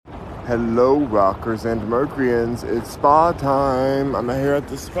Hello, rockers and Mercuryans. It's spa time. I'm here at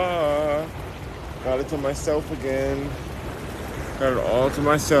the spa. Got it to myself again. Got it all to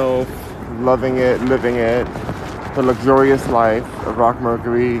myself. Loving it, living it. The luxurious life of Rock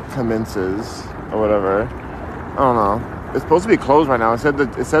Mercury commences, or whatever. I don't know. It's supposed to be closed right now. It said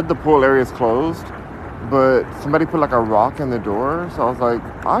the pool area is closed, but somebody put like a rock in the door, so I was like,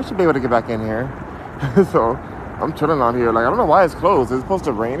 I should be able to get back in here. So I'm chilling out here. Like, I don't know why it's closed. Is it supposed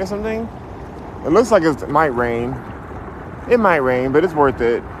to rain or something? It looks like it might rain. It might rain, but it's worth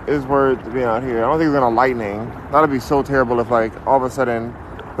it. It's worth being out here. I don't think it's gonna lightning. That'd be so terrible if like all of a sudden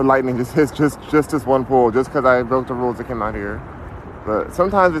the lightning just hits just this one pool just because I broke the rules that came out here. But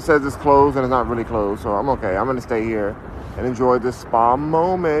sometimes it says it's closed and it's not really closed, so I'm okay. I'm gonna stay here and enjoy this spa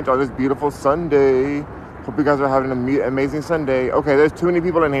moment on this beautiful Sunday. Hope you guys are having an amazing Sunday. Okay, there's too many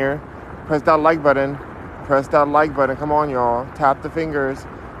people in here. Press that like button. Press that like button. Come on, y'all. Tap the fingers.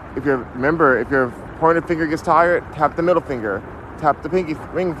 If your pointer finger gets tired, tap the middle finger. Tap the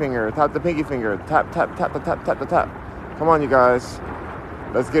ring finger. Tap the pinky finger. Tap, tap, tap, tap, tap, tap, tap. Come on, you guys.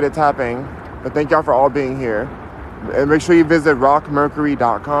 Let's get it tapping. But thank y'all for all being here. And make sure you visit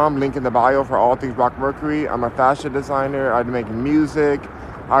rockmercury.com. Link in the bio for all things Rock Mercury. I'm a fashion designer. I make music.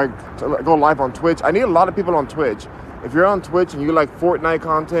 I go live on Twitch. I need a lot of people on Twitch. If you're on Twitch and you like Fortnite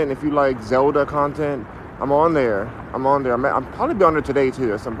content, if you like Zelda content, I'm on there. I'm probably be on there today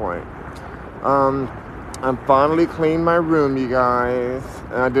too at some point. I'm finally cleaned my room, you guys,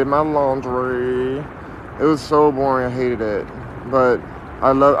 and I did my laundry. It was so boring. I hated it, but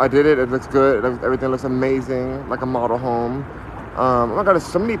I did it. It looks good. Everything looks amazing, like a model home. Oh my god, there's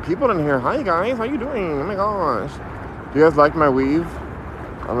so many people in here. Hi guys, how you doing? Oh my gosh, do you guys like my weave?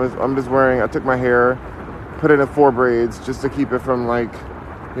 I'm just wearing. I took my hair, put it in 4 braids just to keep it from like,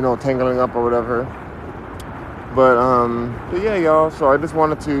 tangling up or whatever. But yeah, y'all. So I just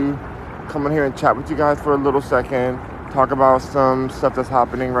wanted to come in here and chat with you guys for a little second, talk about some stuff that's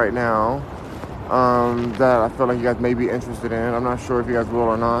happening right now that I feel like you guys may be interested in. I'm not sure if you guys will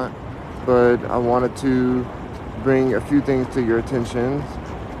or not, but I wanted to bring a few things to your attention.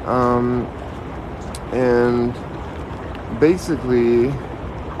 And basically,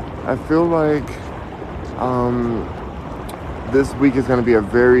 I feel like this week is going to be a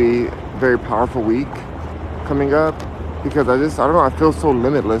very, very powerful week coming up, because I don't know, I feel so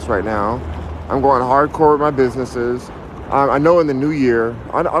limitless right now. I'm going hardcore with my businesses. I know in the new year,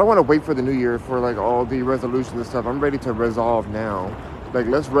 I don't want to wait for the new year for like all the resolutions and stuff. I'm ready to resolve now. Like,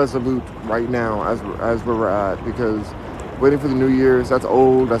 let's resolute right now as where we're at, because waiting for the new year's, that's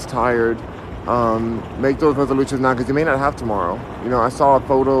old, that's tired. Make those resolutions now, because you may not have tomorrow. I saw a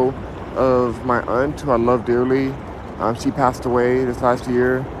photo of my aunt who I love dearly. She passed away this last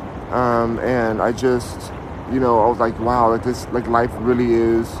year, and I just, I was like, wow, like this, like life really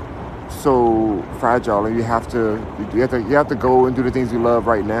is so fragile, and you have to go and do the things you love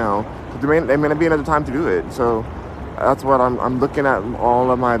right now. There may not be another time to do it. So that's what I'm looking at,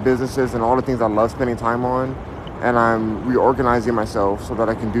 all of my businesses and all the things I love spending time on, and I'm reorganizing myself so that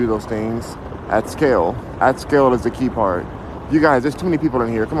I can do those things at scale. At scale is the key part. You guys, there's too many people in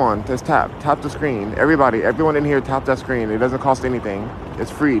here. Come on, just tap the screen. Everyone in here, tap that screen. It doesn't cost anything. It's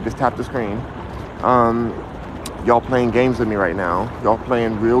free. Just tap the screen. Y'all playing games with me right now. Y'all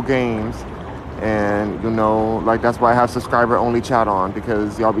playing real games, and like that's why I have subscriber only chat on,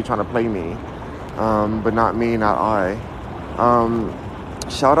 because y'all be trying to play me, but not me, not I.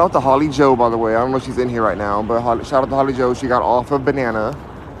 Shout out to Holly Joe, by the way. I don't know if she's in here right now, but shout out to Holly Joe. She got off of banana.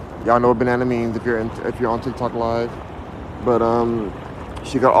 Y'all know what banana means if you're on TikTok live. But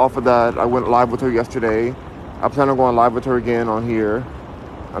she got off of that. I went live with her yesterday. I plan on going live with her again on here.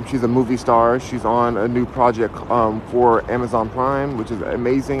 She's a movie star. She's on a new project for Amazon Prime, which is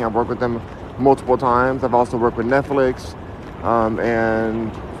amazing. I've worked with them multiple times. I've also worked with Netflix, and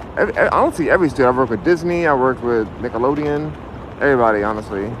honestly, every studio. I've worked with Disney. I worked with Nickelodeon. Everybody,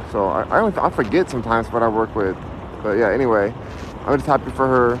 honestly. So I forget sometimes what I work with. But yeah, anyway, I'm just happy for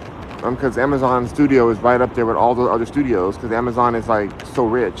her, because Amazon Studio is right up there with all the other studios, because Amazon is like so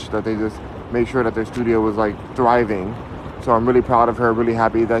rich that they just made sure that their studio was like thriving. So I'm really proud of her, really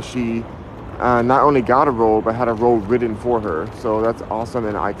happy that she not only got a role, but had a role written for her. So that's awesome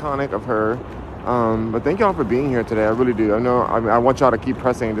and iconic of her. But thank y'all for being here today. I really do. I want y'all to keep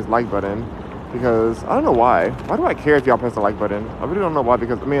pressing this like button, because I don't know why. Why do I care if y'all press the like button? I really don't know why,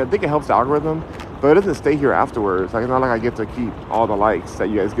 because I think it helps the algorithm, but it doesn't stay here afterwards. Like, it's not like I get to keep all the likes that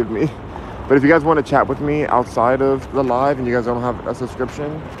you guys give me. But if you guys want to chat with me outside of the live and you guys don't have a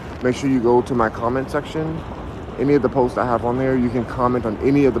subscription, make sure you go to my comment section. Any of the posts I have on there, you can comment on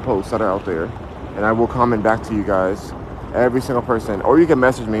any of the posts that are out there, and I will comment back to you guys. Every single person. Or you can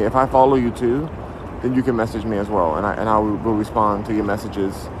message me. If I follow you too, then you can message me as well, and I will respond to your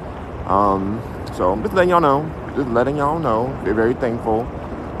messages. So I'm just letting y'all know. Just letting y'all know. We're very thankful.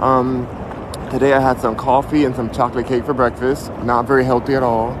 Today I had some coffee and some chocolate cake for breakfast. Not very healthy at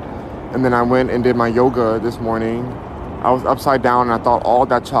all. And then I went and did my yoga this morning. I was upside down and I thought all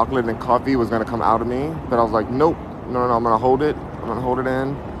that chocolate and coffee was going to come out of me. But I was like, nope. No, I'm going to hold it. I'm going to hold it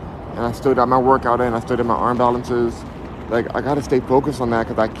in. And I stood at my workout in. I stood at my arm balances. Like, I got to stay focused on that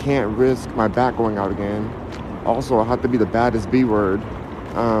because I can't risk my back going out again. Also, I have to be the baddest B word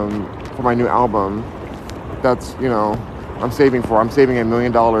for my new album. That's, I'm saving $1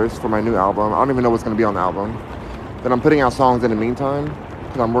 million for my new album. I don't even know what's going to be on the album. Then I'm putting out songs in the meantime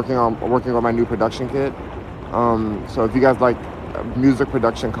because I'm working on my new production kit. So if you guys like music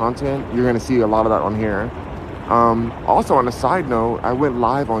production content, you're going to see a lot of that on here. Also, on a side note, I went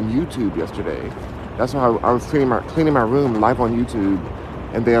live on YouTube yesterday. That's why I was cleaning my room live on YouTube,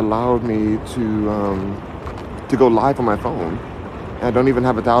 and they allowed me to go live on my phone. And I don't even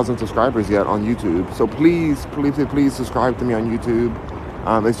have 1,000 subscribers yet on YouTube. So please subscribe to me on YouTube.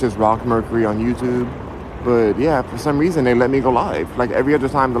 It's just Rock Mercury on YouTube. But yeah, for some reason they let me go live. Like every other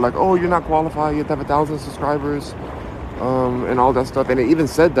time they're like, oh, you're not qualified. You have to have 1,000 subscribers, and all that stuff. And it even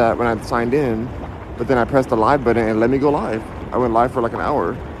said that when I signed in. But then I pressed the live button and let me go live. I went live for like an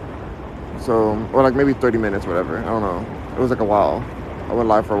hour. So, or like maybe 30 minutes, whatever. I don't know. It was like a while. I went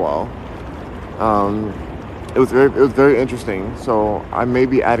live for a while. It was very interesting. So I may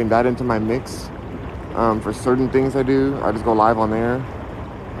be adding that into my mix for certain things I do. I just go live on there.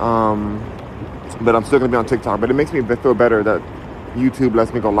 But I'm still gonna be on TikTok. But it makes me feel better that YouTube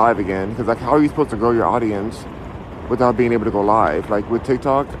lets me go live again. Because like, how are you supposed to grow your audience without being able to go live? Like with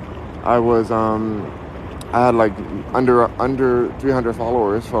TikTok, I had like under 300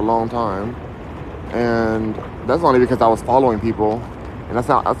 followers for a long time, and that's only because I was following people, and that's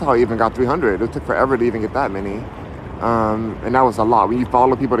how I even got 300. It took forever to even get that many, and that was a lot. When you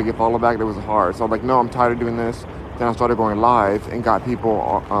follow people to get followed back, it was hard. So I'm like, no, I'm tired of doing this. Then I started going live and got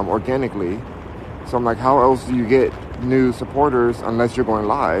people organically. So I'm like, how else do you get new supporters unless you're going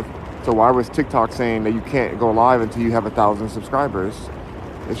live? So why was TikTok saying that you can't go live until you have 1,000 subscribers?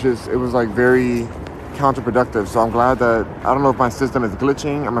 It was like very counterproductive. So I'm glad that, I don't know if my system is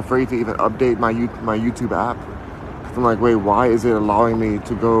glitching. I'm afraid to even update my YouTube app. I'm like, wait, why is it allowing me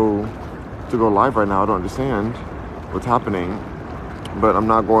to go live right now? I don't understand what's happening. But I'm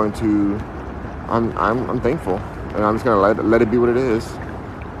not going to. I'm thankful, and I'm just gonna let it be what it is.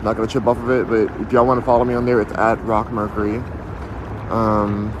 I'm not gonna trip off of it. But if y'all want to follow me on there, it's at Rock Mercury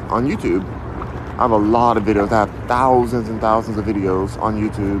on YouTube. I have a lot of videos. I have thousands and thousands of videos on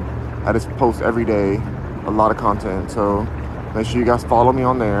YouTube. I just post every day, a lot of content. So make sure you guys follow me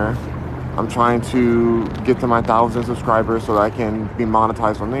on there. I'm trying to get to my 1,000 subscribers so that I can be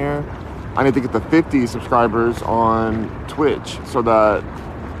monetized on there. I need to get to 50 subscribers on Twitch so that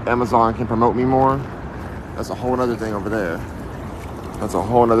Amazon can promote me more. That's a whole other thing over there. That's a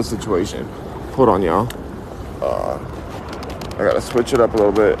whole other situation. Hold on, y'all. I gotta switch it up a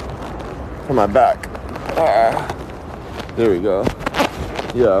little bit for my back. There we go.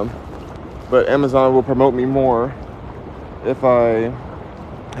 Yeah. But Amazon will promote me more if I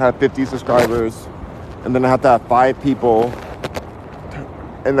have 50 subscribers, and then I have to have 5 people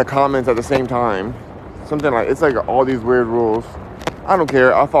in the comments at the same time. Something like, it's like all these weird rules. I don't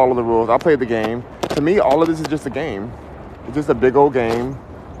care. I'll follow the rules. I'll play the game. To me, all of this is just a game. It's just a big old game,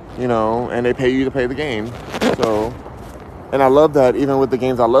 and they pay you to play the game. So, and I love that even with the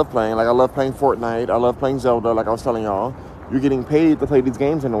games I love playing. Like, I love playing Fortnite. I love playing Zelda, like I was telling y'all. You're getting paid to play these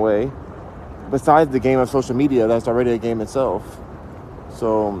games in a way. Besides the game of social media, that's already a game itself.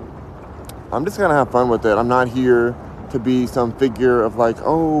 So I'm just gonna have fun with it. I'm not here to be some figure of like,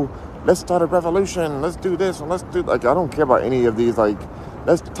 oh, let's start a revolution, let's do this, and let's do, like, I don't care about any of these, like,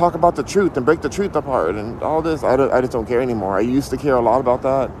 let's talk about the truth and break the truth apart and all this. I just don't care anymore. I used to care a lot about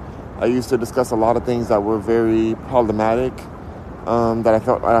that. I used to discuss a lot of things that were very problematic, that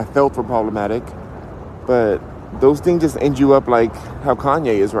I felt were problematic. But those things just end you up like how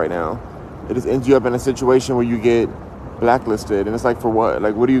Kanye is right now. It just ends you up in a situation where you get blacklisted, and it's like, for what?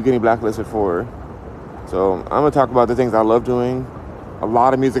 Like, what are you getting blacklisted for? So I'm gonna talk about the things I love doing. A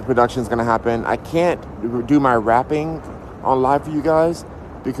lot of music production is gonna happen. I can't do my rapping on live for you guys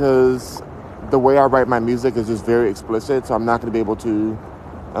because the way I write my music is just very explicit. So I'm not gonna be able to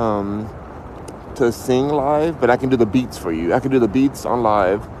sing live, but I can do the beats for you. I can do the beats on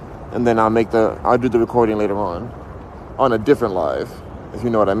live, and then I'll do the recording later on a different live, if you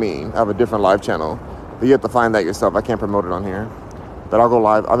know what I mean. I have a different live channel. But you have to find that yourself. I can't promote it on here. But I'll go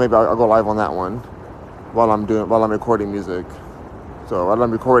live. I'll go live on that one. while I'm recording music. So while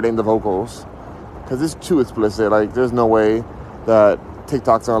I'm recording the vocals, because it's too explicit. Like, there's no way that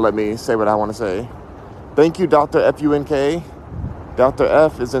TikTok's gonna let me say what I want to say. Thank you, Dr. FUNK. Dr.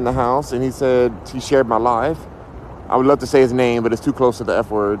 F is in the house, and he said he shared my live. I would love to say his name, but it's too close to the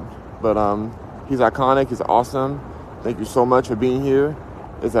F word. But he's iconic. He's awesome. Thank you so much for being here.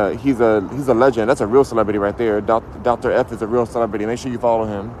 He's a legend. That's a real celebrity right there. Dr. F is a real celebrity. Make sure you follow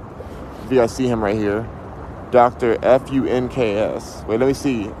him. If you guys see him right here, Dr. FUNKS. Wait, let me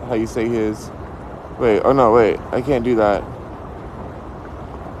see how you say his. Wait, oh no, wait, I can't do that.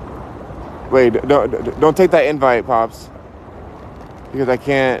 Wait, don't take that invite, Pops, because I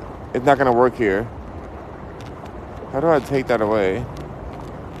can't. It's not gonna work here. How do I take that away?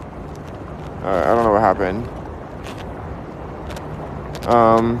 I don't know what happened.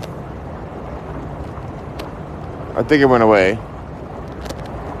 I think it went away.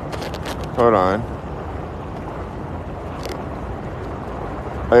 Hold on.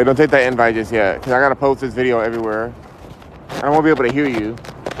 Hey, don't take that invite just yet, because I gotta post this video everywhere. I won't be able to hear you.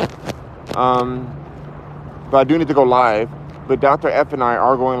 But I do need to go live. But Dr. F and I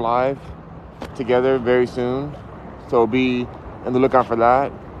are going live together very soon. So be on the lookout for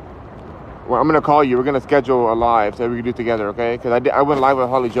that. Well, I'm gonna call you. We're gonna schedule a live so we can do it together, okay? Because I went live with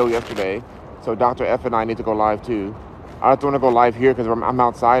Holly Joe yesterday. So Dr. F and I need to go live too. I don't want to go live here because I'm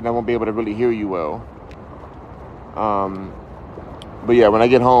outside and I won't be able to really hear you well. But yeah, when I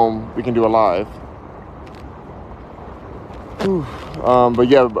get home, we can do a live. But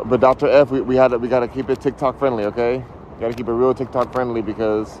yeah, but Dr. F, we gotta keep it TikTok friendly, okay? We gotta keep it real TikTok friendly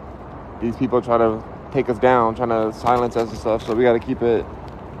because these people try to take us down, trying to silence us and stuff. So we gotta keep it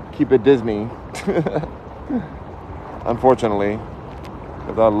Disney. Unfortunately,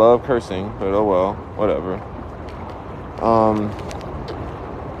 because I love cursing, but oh well, whatever.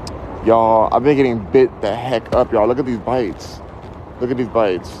 Y'all, I've been getting bit the heck up, y'all. Look at these bites. Look at these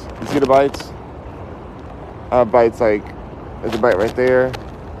bites. You see the bites? I have bites like, there's a bite right there.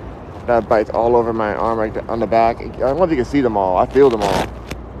 That bites all over my arm, right there, on the back. I don't know if you can see them all. I feel them all.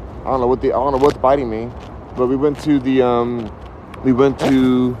 I don't know what's biting me. But we went to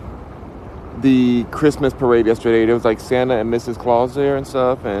the Christmas parade yesterday. There was like Santa and Mrs. Claus there and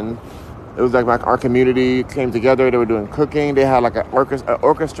stuff, and it was like our community came together. They were doing cooking. They had like an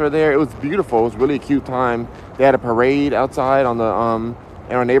orchestra there. It was beautiful. It was really a cute time. They had a parade outside on the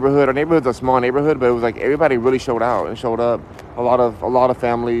in our neighborhood. Our neighborhood's a small neighborhood, but it was like everybody really showed out and showed up. A lot of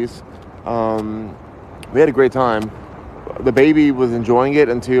families. We had a great time. The baby was enjoying it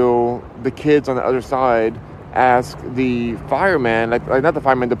until the kids on the other side asked the fireman, like not the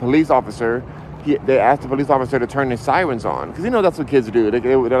fireman, the police officer. They asked the police officer to turn the sirens on, because that's what kids do.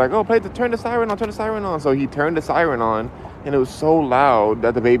 They're like, oh, turn the siren on. So he turned the siren on, and it was so loud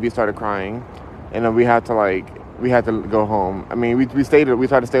that the baby started crying, and then we had to go home. I mean, we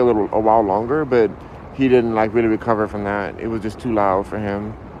tried to stay a while longer, but he didn't like really recover from that. It was just too loud for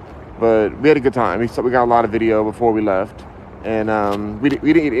him. But we had a good time. We got a lot of video before we left, and we didn't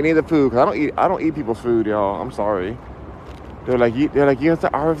eat any of the food, because I don't eat people's food, y'all. I'm sorry. They're like, you have to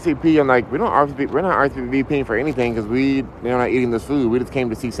RSVP. I'm like, we're not RSVPing for anything, because we're not eating this food. We just came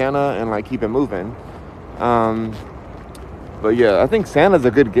to see Santa and like keep it moving. But yeah, I think Santa's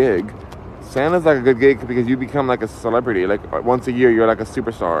a good gig. Santa's like a good gig because you become like a celebrity. Like once a year, you're like a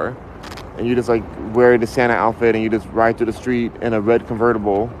superstar, and you just like wear the Santa outfit and you just ride through the street in a red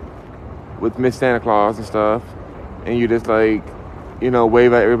convertible with Miss Santa Claus and stuff, and you just like,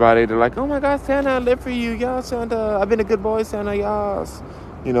 wave at everybody. They're like, oh my God, Santa, I live for you. Yeah, Santa, I've been a good boy, Santa, yes.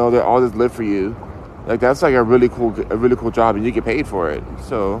 They all just live for you. Like, that's like a really cool job, and you get paid for it.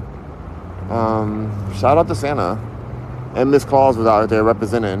 So, shout out to Santa. And Miss Claus was out there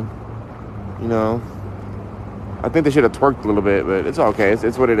representing, I think they should have twerked a little bit, but it's okay.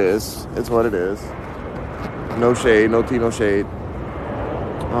 It's what it is. It's what it is. No shade, no tea, no shade.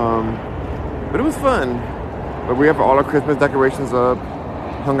 But it was fun. But we have all our Christmas decorations up,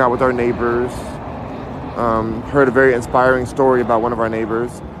 hung out with our neighbors, heard a very inspiring story about one of our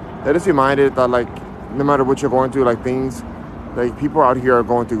neighbors. That just reminded that, like, no matter what you're going through, like, things, like, people out here are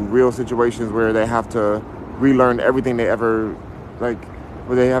going through real situations where they have to relearn everything they ever, like,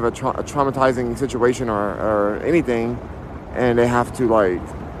 where they have a traumatizing situation or anything, and they have to, like,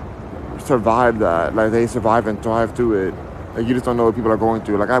 survive that. Like, they survive and thrive through it. Like, you just don't know what people are going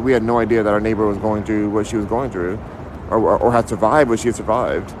through. Like, we had no idea that our neighbor was going through what she was going through, or had survived what she had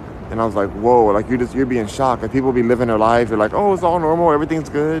survived. And I was like, whoa, like, you're being shocked. Like, people be living their life. They're like, oh, it's all normal, everything's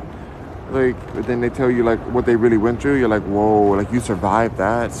good. Like, but then they tell you, like, what they really went through. You're like, whoa, like, you survived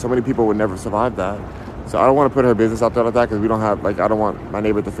that. So many people would never survive that. So I don't want to put her business out there like that because we don't have, like, I don't want my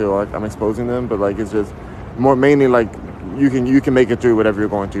neighbor to feel like I'm exposing them. But like, it's just more mainly like you can make it through whatever you're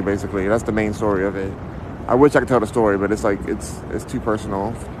going through. Basically, that's the main story of it. I wish I could tell the story, but it's like it's too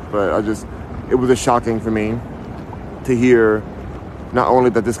personal. But it was just shocking for me to hear not only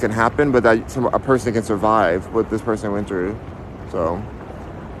that this can happen, but that a person can survive what this person went through. So,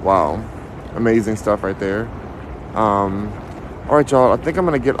 wow, amazing stuff right there. All right, y'all. I think I'm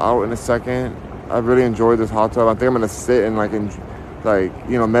gonna get out in a second. I really enjoyed this hot tub. I think I'm gonna sit and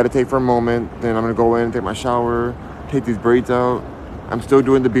meditate for a moment. Then I'm gonna go in, take my shower, take these braids out. I'm still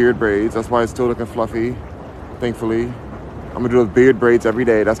doing the beard braids. That's why it's still looking fluffy, thankfully. I'm gonna do those beard braids every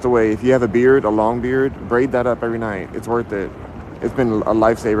day. That's the way. If you have a beard, a long beard, braid that up every night. It's worth it. It's been a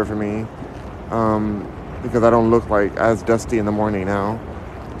lifesaver for me because I don't look like as dusty in the morning now.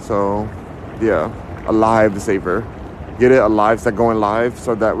 So, yeah, a lifesaver. Get it? A live, it's like going live,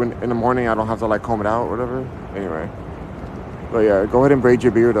 so that when in the morning I don't have to like comb it out or whatever. Anyway, but yeah, go ahead and braid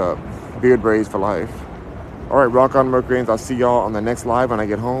your beard up. Beard braids for life. All right, rock on, Mercuryans. I'll see y'all on the next live when I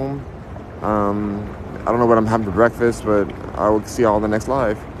get home. I don't know what I'm having for breakfast, but I will see y'all on the next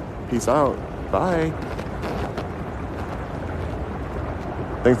live. Peace out. Bye.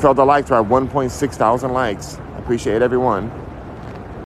 Thanks for all the likes. We're at 1.6 thousand likes. I appreciate everyone.